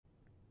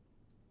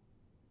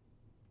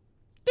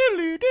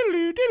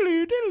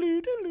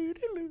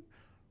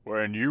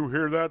When you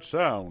hear that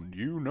sound,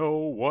 you know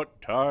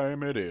what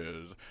time it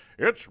is.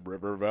 It's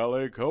River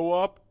Valley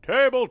Co-op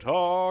Table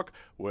Talk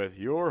with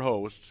your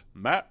hosts,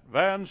 Matt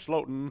Van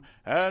Sloten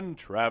and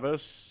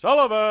Travis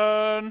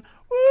Sullivan.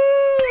 Woo!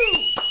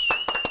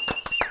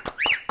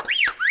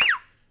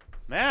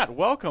 Matt,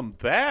 welcome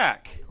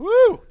back.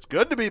 Woo! It's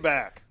good to be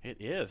back. It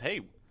is.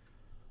 Hey,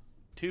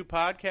 2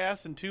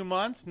 podcasts in 2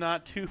 months,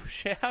 not too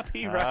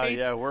shabby, right?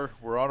 Yeah,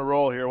 we're on a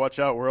roll here. Watch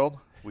out, world.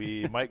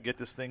 We might get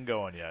this thing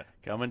going yet.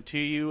 Coming to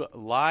you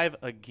live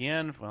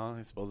again. Well,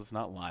 I suppose it's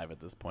not live at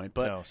this point,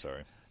 but no,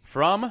 sorry.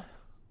 From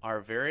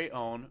our very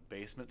own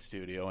basement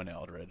studio in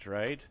Eldridge,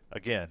 right?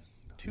 Again,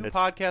 2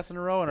 podcasts in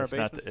a row in our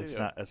basement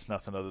studio. It's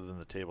nothing other than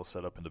the table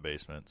set up in the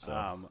basement.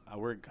 So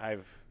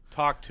I've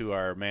talked to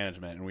our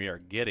management, and we are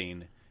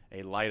getting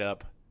a light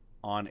up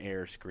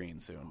on-air screen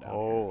soon.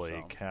 Holy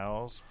here, so.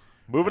 cows!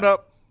 Moving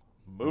up,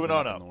 moving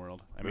on in up the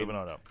world. Moving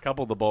on up. A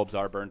couple of the bulbs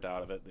are burnt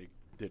out of it. They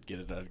did get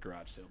it at a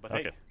garage sale, but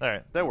okay. Hey, all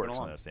right, that works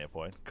along. from that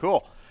standpoint.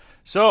 Cool.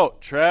 So,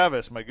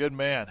 Travis, my good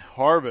man,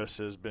 harvest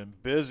has been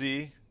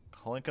busy,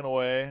 clinking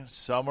away.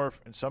 Summer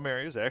in some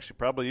areas, actually,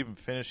 probably even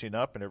finishing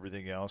up and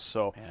everything else.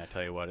 So, man, I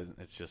tell you what,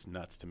 it's just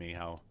nuts to me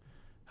how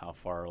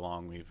far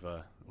along we've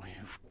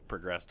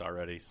progressed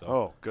already. So,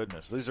 oh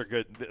goodness, these are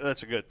good.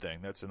 That's a good thing.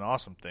 That's an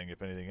awesome thing,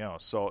 if anything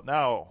else. So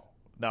now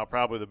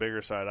probably the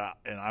bigger side,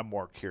 and I'm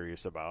more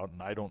curious about,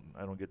 and I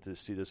don't get to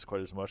see this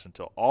quite as much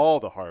until all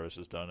the harvest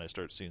is done. I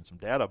start seeing some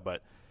data,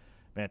 but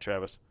man,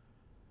 Travis,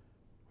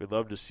 we'd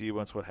love to see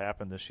what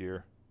happened this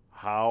year.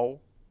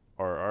 How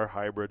are our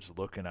hybrids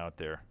looking out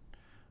there?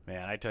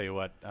 Man, I tell you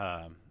what,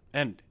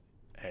 and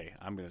hey,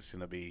 I'm just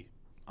going to be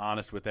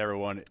honest with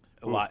everyone.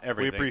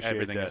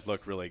 Everything has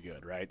looked really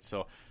good, right?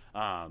 So,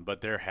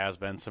 but there has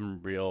been some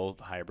real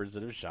hybrids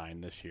that have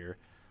shined this year.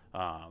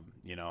 One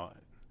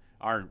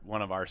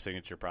of our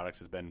signature products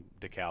has been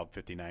DeKalb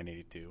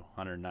 5982,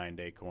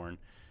 109-day corn,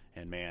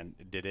 and man,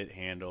 did it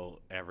handle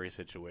every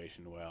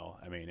situation well.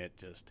 I mean, it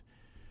just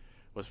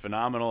was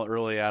phenomenal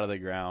early out of the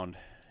ground.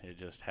 It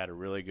just had a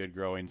really good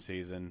growing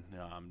season.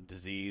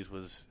 Disease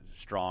was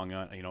strong,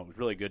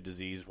 really good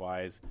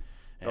disease-wise.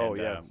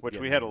 And, which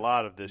we had a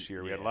lot of this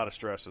year. We had a lot of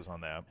stresses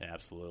on that.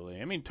 Absolutely.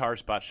 I mean, tar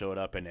spot showed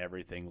up in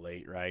everything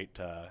late, right?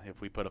 If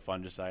we put a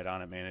fungicide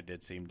on it, man, it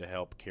did seem to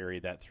help carry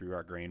that through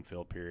our grain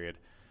fill period.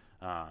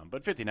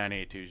 But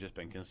 5982 has just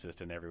been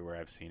consistent everywhere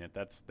I've seen it.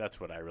 That's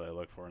what I really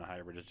look for in a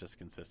hybrid, is just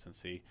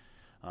consistency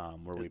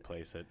where we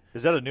place it.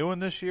 Is that a new one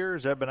this year?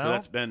 Has that been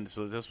out?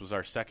 This was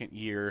our second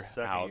year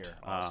out.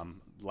 Awesome.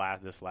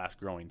 This last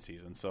growing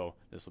season, so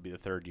this will be the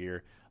third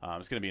year.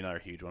 It's going to be another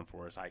huge one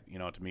for us.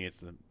 To me,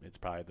 it's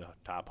probably the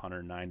top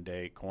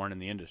 109-day corn in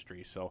the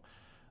industry. So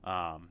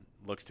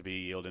looks to be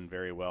yielding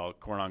very well.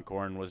 Corn on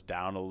corn was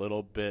down a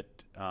little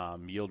bit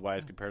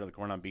yield-wise compared to the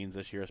corn on beans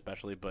this year,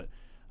 especially, but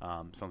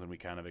something we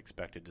kind of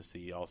expected to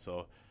see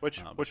also.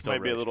 Which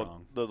might be really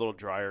the little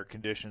drier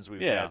conditions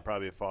we've had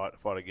probably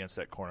fought against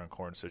that corn on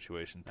corn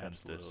situation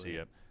tends to see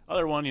it.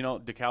 Other one,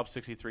 DeKalb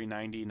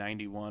 6390,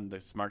 91,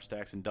 the Smart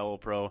Stacks and Double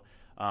Pro,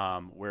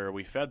 where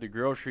we fed the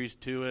groceries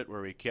to it,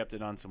 where we kept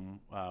it on some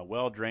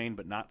well-drained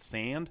but not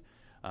sand,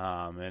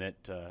 and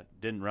it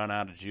didn't run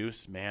out of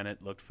juice. Man,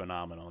 it looked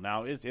phenomenal.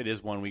 Now, it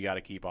is one we got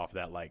to keep off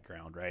that light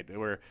ground, right?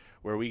 Where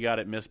we got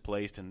it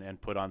misplaced and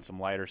put on some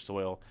lighter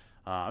soil.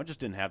 I just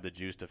didn't have the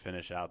juice to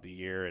finish out the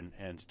year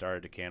and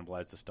started to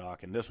cannibalize the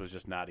stock. And this was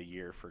just not a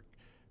year for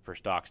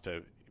stocks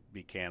to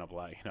be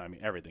cannibalized.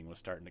 Everything was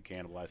starting to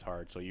cannibalize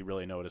hard. So you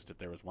really noticed if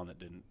there was one that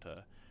didn't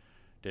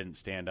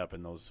stand up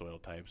in those soil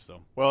types.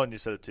 So well, and you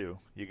said it too.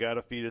 You got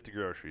to feed it the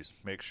groceries.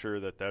 Make sure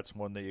that's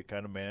one that you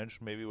kind of manage,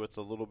 maybe with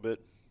a little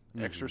bit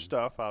extra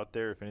stuff out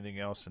there, if anything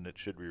else, and it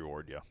should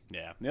reward you.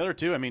 Yeah. The other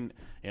two,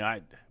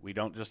 we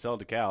don't just sell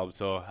DeKalb.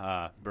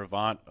 So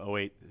Brevant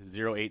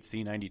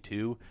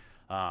 08C92.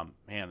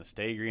 Man, the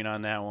stay green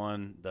on that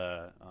one,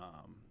 the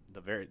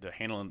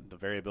handling the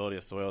variability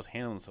of soils,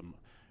 handling some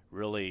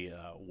really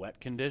wet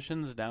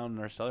conditions down in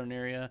our southern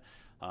area,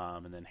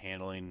 and then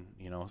handling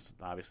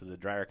obviously the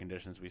drier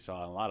conditions we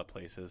saw in a lot of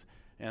places.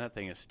 And that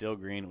thing is still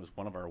green. It was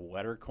one of our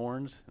wetter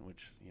corns,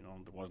 which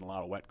there wasn't a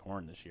lot of wet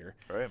corn this year.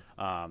 Right.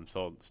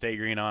 So stay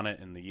green on it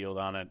and the yield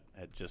on it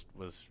just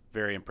was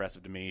very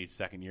impressive to me.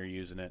 Second year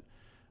using it.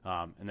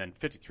 And then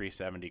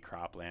 5370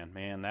 Cropland,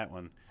 man, that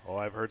one. Oh,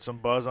 I've heard some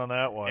buzz on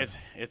that one.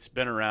 It's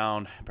been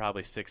around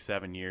probably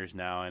 6-7 years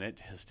now, and it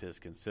just is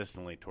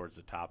consistently towards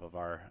the top of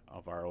our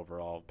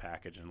overall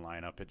package and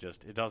lineup.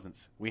 It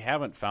doesn't. We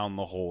haven't found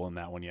the hole in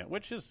that one yet,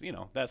 which is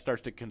that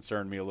starts to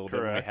concern me a little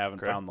bit when we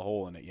haven't found the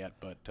hole in it yet.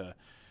 But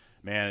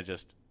man, it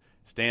just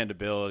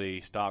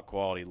standability, stock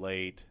quality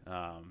late,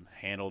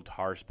 handled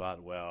tar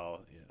spot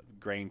well,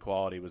 grain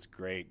quality was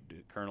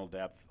great, kernel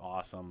depth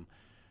awesome.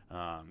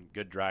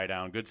 Good dry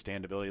down, good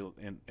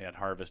standability at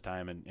harvest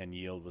time, and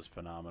yield was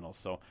phenomenal.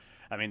 So,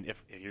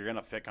 if you're going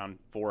to pick on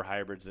 4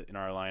 hybrids in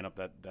our lineup,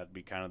 that'd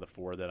be kind of the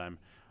 4 that I'm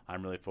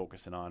really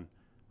focusing on.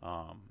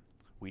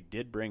 We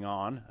did bring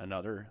on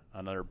another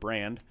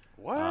brand.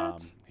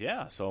 What?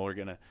 Yeah, so we're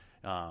going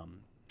to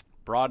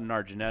broadened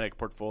our genetic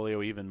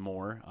portfolio even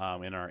more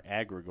in our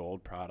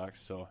AgriGold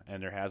products. So,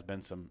 and there has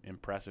been some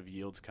impressive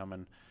yields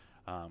coming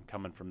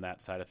from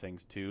that side of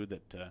things too.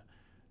 That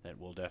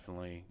we'll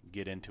definitely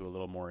get into a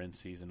little more in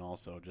season.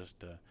 Also,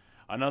 just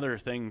another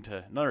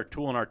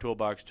tool in our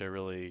toolbox to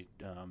really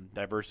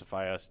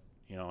diversify us,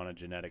 on a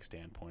genetic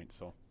standpoint.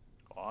 So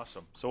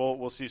awesome. So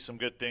we'll see some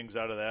good things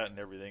out of that and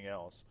everything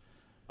else.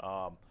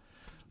 And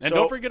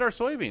don't forget our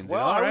soybeans.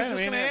 Well, I was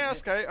just going to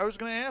ask. I was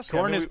going to ask.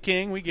 Corn is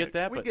king. We get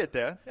that. We get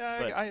that.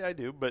 Yeah, I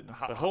do. But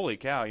holy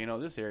cow,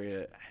 this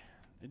area,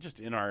 just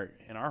in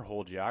our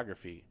whole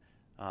geography,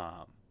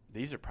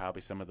 these are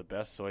probably some of the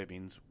best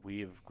soybeans we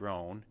have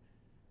grown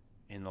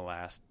in the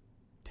last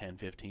 10,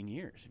 15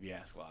 years, if you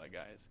ask a lot of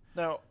guys.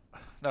 Now,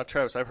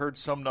 Travis, I've heard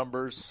some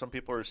numbers. Some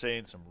people are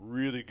saying some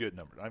really good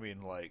numbers. I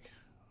mean,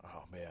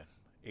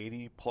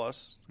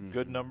 80-plus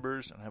good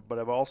numbers. But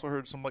I've also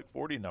heard some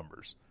 40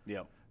 numbers.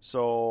 Yeah.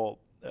 So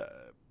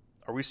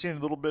are we seeing a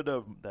little bit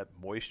of that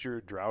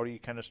moisture, droughty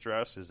kind of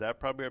stress? Is that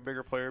probably a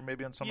bigger player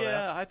maybe on some of that?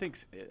 Yeah, I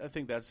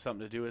think that's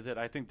something to do with it.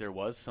 I think there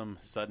was some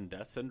sudden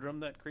death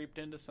syndrome that creeped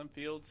into some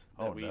fields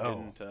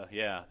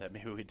that that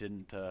maybe we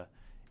didn't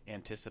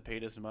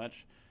anticipate as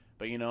much.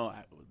 But,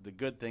 the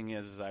good thing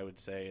is I would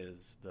say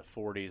is the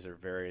 40s are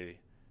very,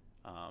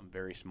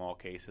 very small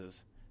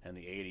cases, and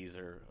the 80s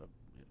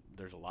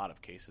there's a lot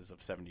of cases of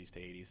 70s to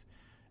 80s,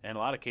 and a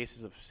lot of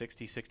cases of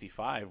 60,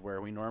 65 where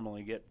we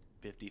normally get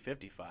 50,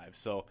 55.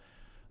 So,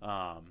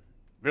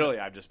 really,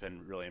 I've just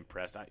been really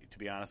impressed. To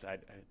be honest,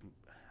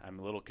 I'm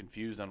a little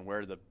confused on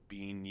where the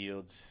bean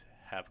yields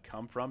have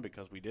come from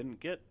because we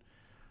didn't get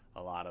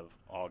a lot of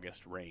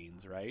August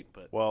rains, right?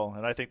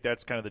 And I think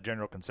that's kind of the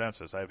general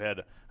consensus. I've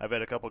had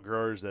a couple of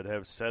growers that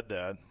have said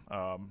that,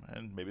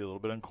 and maybe a little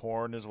bit on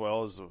corn as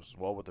well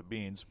with the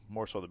beans,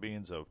 more so the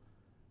beans of,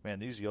 man,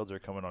 these yields are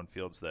coming on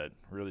fields that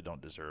really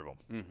don't deserve them.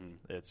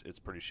 Mm-hmm. It's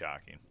pretty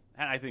shocking.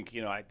 And I think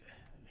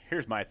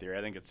here's my theory.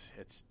 I think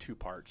it's two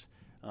parts.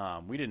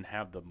 We didn't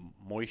have the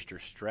moisture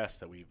stress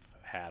that we've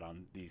had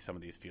on some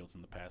of these fields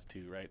in the past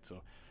too, right?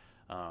 So.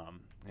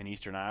 In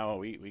eastern Iowa,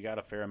 we got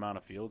a fair amount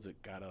of fields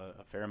that got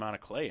a fair amount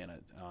of clay in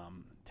it,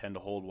 tend to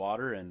hold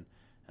water and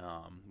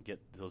get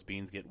those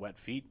beans get wet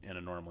feet in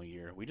a normal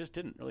year. We just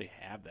didn't really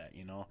have that,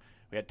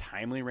 We had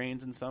timely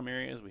rains in some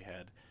areas. We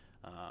had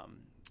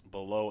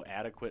below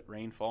adequate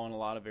rainfall in a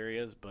lot of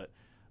areas, but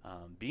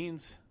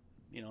beans,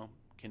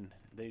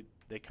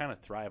 they kind of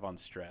thrive on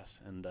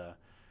stress. And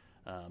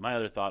my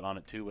other thought on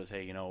it too was,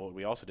 hey, what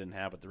we also didn't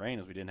have with the rain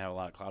is we didn't have a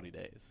lot of cloudy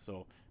days.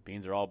 So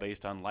beans are all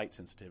based on light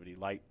sensitivity,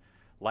 light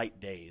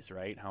days,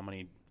 right? How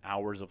many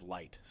hours of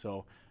light?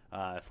 So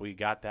if we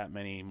got that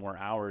many more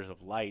hours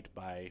of light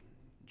by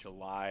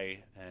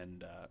July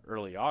and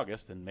early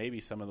August, then maybe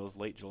some of those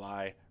late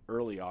July,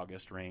 early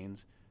August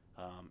rains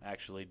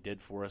actually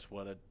did for us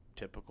what a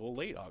typical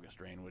late August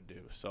rain would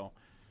do. So,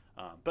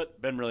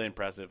 but been really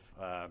impressive.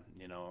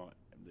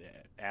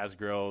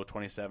 Asgrow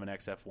 27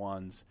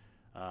 XF1s,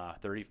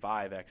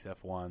 35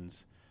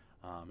 XF1s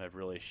have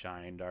really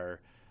shined.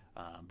 Our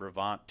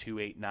Brevant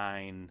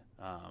 289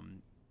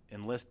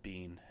 Enlist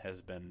bean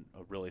has been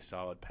a really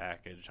solid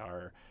package.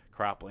 Our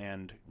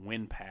Cropland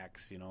Win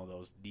Packs,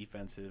 those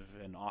defensive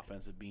and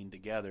offensive bean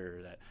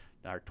together, that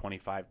our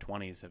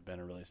 2520s have been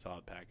a really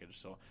solid package.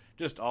 So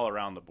just all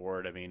around the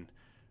board,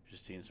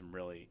 just seeing some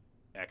really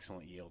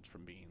excellent yields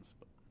from beans.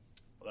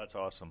 Well, that's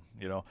awesome,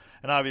 And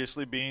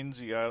obviously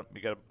beans, you got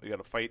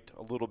to fight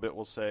a little bit,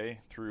 we'll say,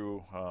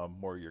 through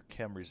more your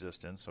chem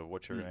resistance of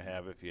what you're going to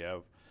have if you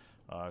have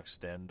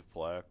Extend,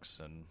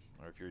 Flex,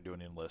 or if you're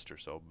doing Enlist or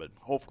so. But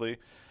hopefully,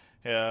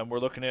 we're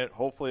looking at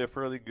a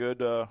fairly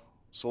good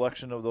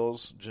selection of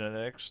those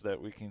genetics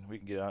that we can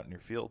get out in your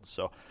field.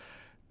 So,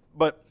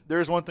 but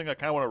there's one thing I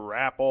kind of want to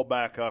wrap all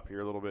back up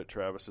here a little bit,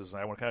 Travis, is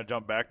I want to kind of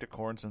jump back to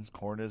corn since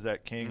corn is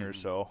that king or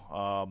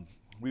so.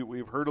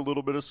 We've heard a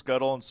little bit of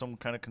scuttle and some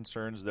kind of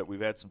concerns that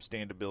we've had some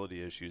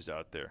standability issues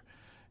out there.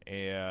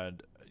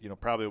 And,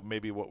 probably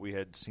maybe what we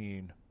had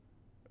seen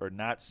or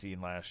not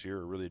seen last year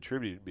are really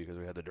attributed because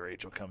we had the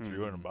derecho come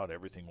through and about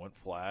everything went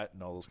flat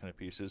and all those kind of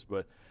pieces.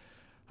 But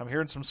I'm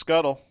hearing some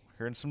scuttle,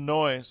 hearing some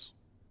noise.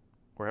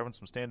 We're having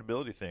some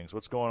standability things.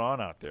 What's going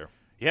on out there?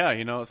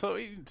 Yeah, so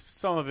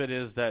some of it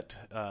is that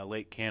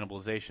late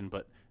cannibalization,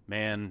 but,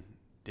 man,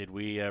 did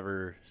we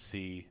ever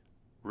see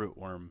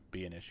rootworm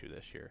be an issue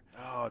this year.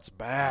 Oh, it's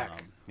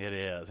back. It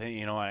is.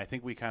 And, I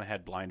think we kind of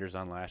had blinders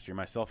on last year,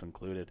 myself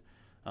included,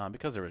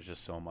 because there was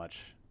just so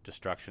much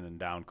destruction and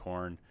down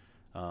corn.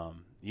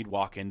 You'd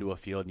walk into a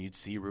field and you'd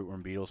see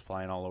rootworm beetles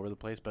flying all over the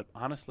place. But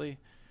honestly,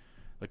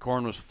 the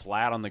corn was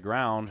flat on the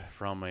ground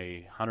from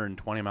a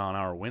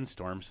 120-mile-an-hour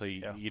windstorm, so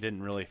you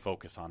didn't really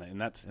focus on it. And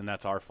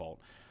that's our fault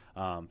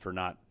for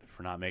not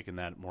making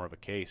that more of a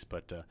case.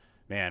 But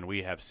man,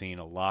 we have seen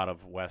a lot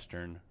of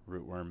western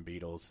rootworm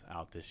beetles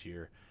out this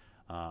year.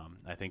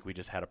 I think we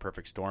just had a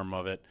perfect storm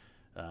of it.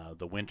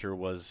 The winter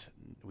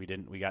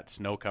we got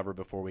snow cover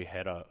before we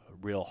had a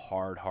real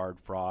hard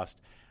frost.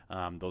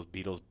 Those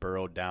beetles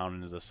burrowed down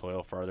into the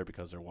soil farther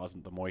because there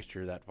wasn't the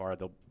moisture that far.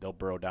 They'll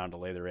burrow down to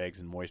lay their eggs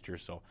in moisture.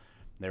 So,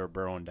 they were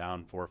burrowing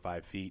down 4 or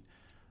 5 feet.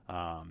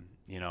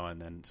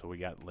 And then so we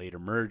got later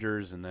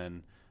mergers, and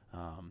then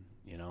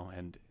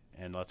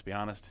and let's be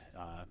honest,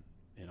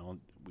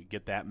 we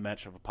get that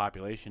much of a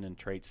population and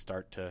traits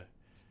start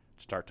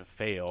to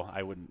fail.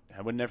 I wouldn't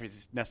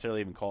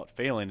necessarily even call it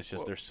failing. It's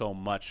just there's so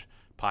much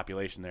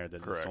population there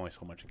that there's only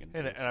so much you can do.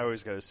 And I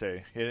always got to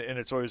say, and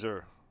it's always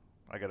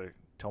I got to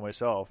tell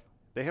myself,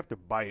 they have to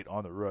bite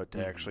on the root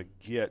to actually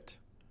get,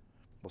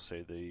 we'll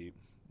say, the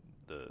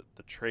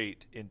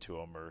trait into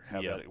them or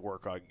have that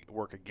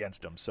work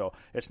against them. So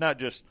it's not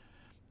just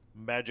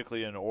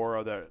magically an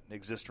aura that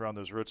exists around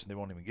those roots and they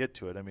won't even get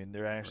to it. I mean,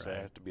 there actually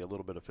has to be a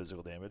little bit of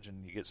physical damage,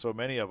 and you get so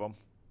many of them,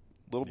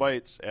 little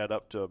bites add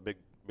up to a big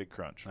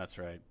crunch. That's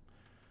right.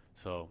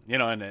 So,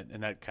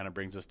 and that kind of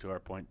brings us to our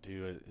point,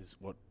 too, is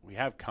what we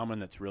have coming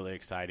that's really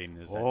exciting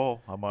is I'm on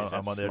the edge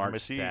of my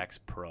seat. SmartStax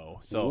Pro.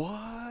 So, what?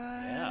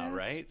 Yeah,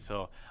 right?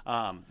 So,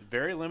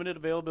 very limited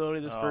availability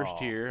this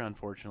first year,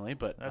 unfortunately,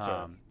 but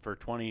for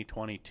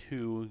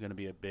 2022, going to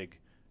be a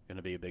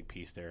big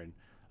piece there. And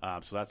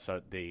so that's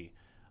the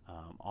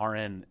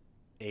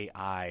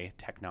RNAi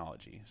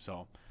technology.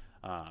 So,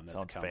 that's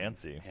sounds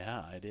fancy.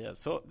 Yeah, it is.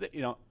 So,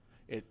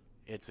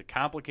 it's a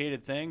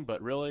complicated thing,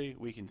 but really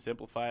we can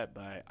simplify it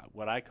by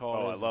what I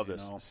call I love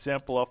this.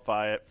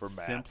 Simplify it for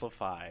Matt.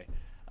 Simplify.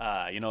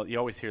 You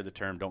always hear the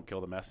term "don't kill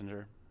the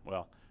messenger."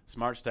 Well,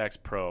 SmartStax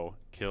Pro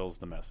kills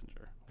the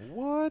messenger.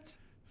 What?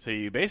 So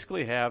you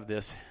basically have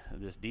this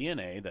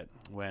DNA that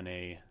when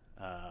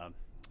I'll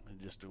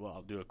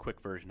do a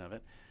quick version of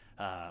it.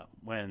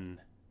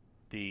 When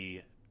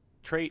the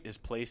trait is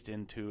placed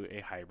into a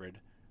hybrid,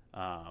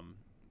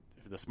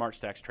 if the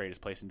SmartStax trait is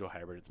placed into a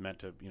hybrid, it's meant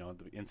to,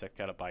 the insect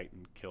got to bite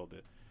and kill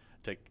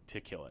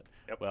to kill it.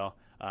 Yep. Well,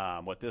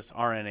 what this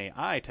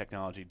RNAi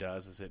technology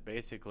does is it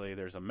basically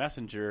there's a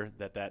messenger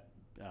that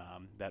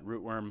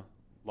rootworm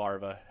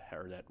larva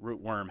or that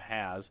rootworm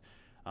has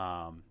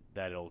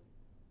that'll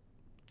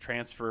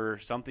transfer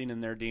something in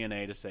their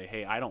DNA to say,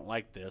 hey, I don't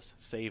like this,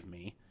 save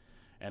me.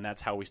 And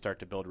that's how we start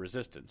to build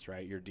resistance,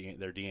 right?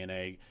 Their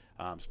DNA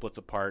splits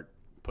apart,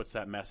 puts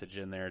that message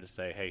in there to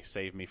say, hey,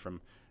 save me from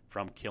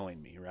killing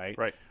me, right?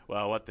 Right.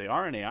 Well, what the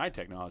RNAi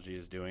technology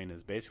is doing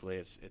is basically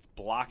it's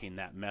blocking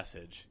that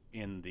message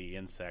in the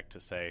insect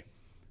to say,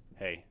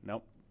 hey,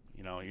 nope,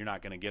 you're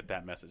not going to get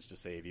that message to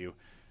save you.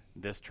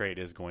 This trait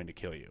is going to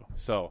kill you.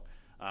 So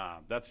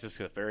that's just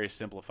a very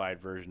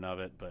simplified version of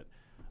it, but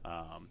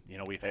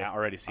we've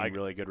already seen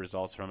really good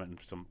results from it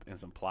in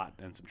some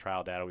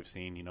trial data. We've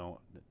seen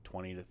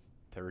 20 to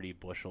 30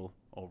 bushel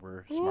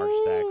over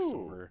SmartStax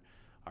over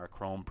our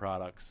Chrome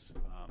products,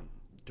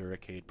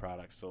 Duracade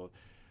products. So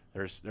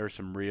there's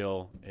some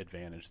real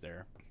advantage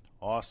there.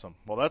 Awesome.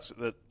 Well, that's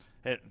that.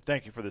 And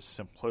thank you for this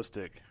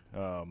simplistic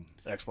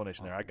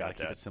explanation there. I got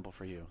that. Keep it simple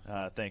for you.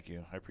 Thank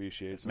you. I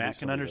appreciate it. Matt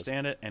can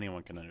understand it.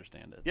 Anyone can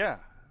understand it. Yeah,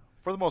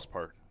 for the most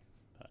part.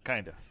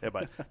 Kind of. Yeah,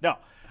 but no.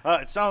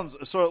 It sounds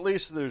so. At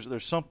least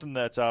there's something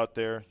that's out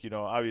there.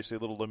 Obviously a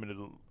little limited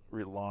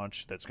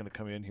relaunch that's going to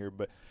come in here,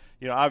 but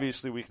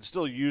obviously we can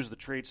still use the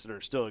traits that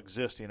are still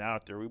existing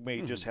out there. We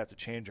may just have to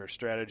change our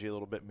strategy a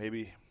little bit.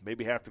 Maybe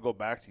have to go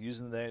back to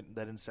using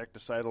that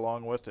insecticide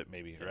along with it.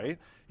 Maybe right?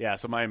 Yeah.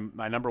 So my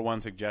number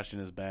one suggestion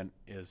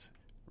is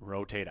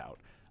rotate out,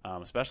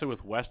 especially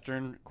with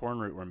western corn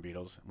rootworm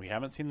beetles. We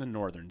haven't seen the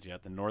northerns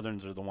yet. The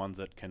northerns are the ones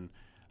that can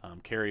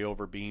carry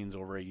over beans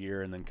over a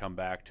year and then come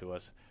back to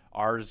us.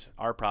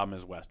 Our problem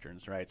is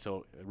westerns, right?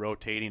 So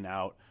rotating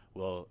out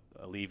will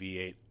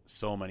alleviate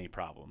so many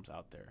problems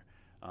out there.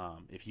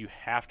 If you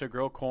have to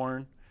grow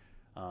corn,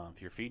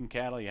 if you're feeding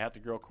cattle, you have to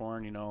grow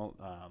corn.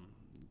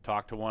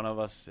 Talk to one of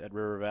us at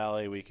River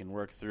Valley. We can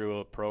work through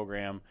a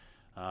program,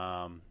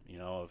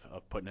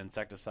 of putting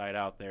insecticide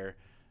out there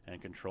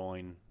and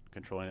controlling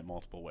it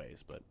multiple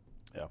ways. But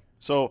yeah,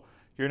 so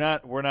we're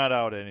not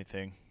out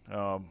anything.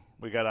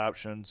 We got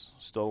options,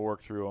 still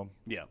work through them.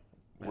 Yeah.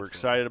 We're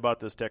excited about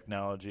this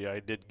technology. I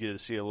did get to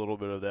see a little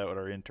bit of that when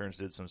our interns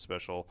did some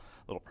special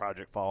little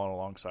project following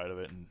alongside of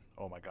it, and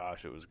oh my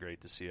gosh, it was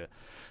great to see it.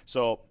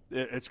 So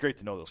it's great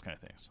to know those kind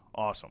of things.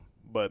 Awesome.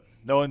 But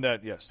knowing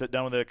that, sit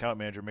down with the account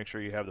manager, make sure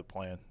you have the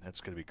plan.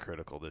 That's going to be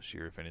critical this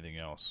year, if anything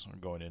else,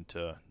 going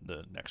into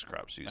the next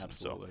crop season.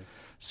 Absolutely. So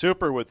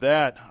super with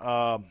that.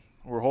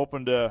 We're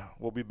hoping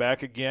we'll be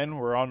back again.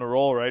 We're on the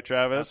roll, right,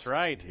 Travis? That's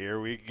right. Here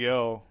we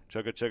go.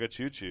 Chugga, chugga,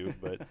 choo-choo.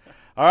 But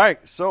all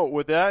right, so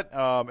with that,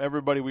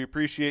 everybody, we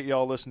appreciate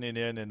y'all listening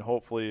in, and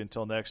hopefully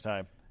until next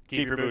time,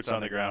 keep your boots on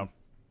the ground.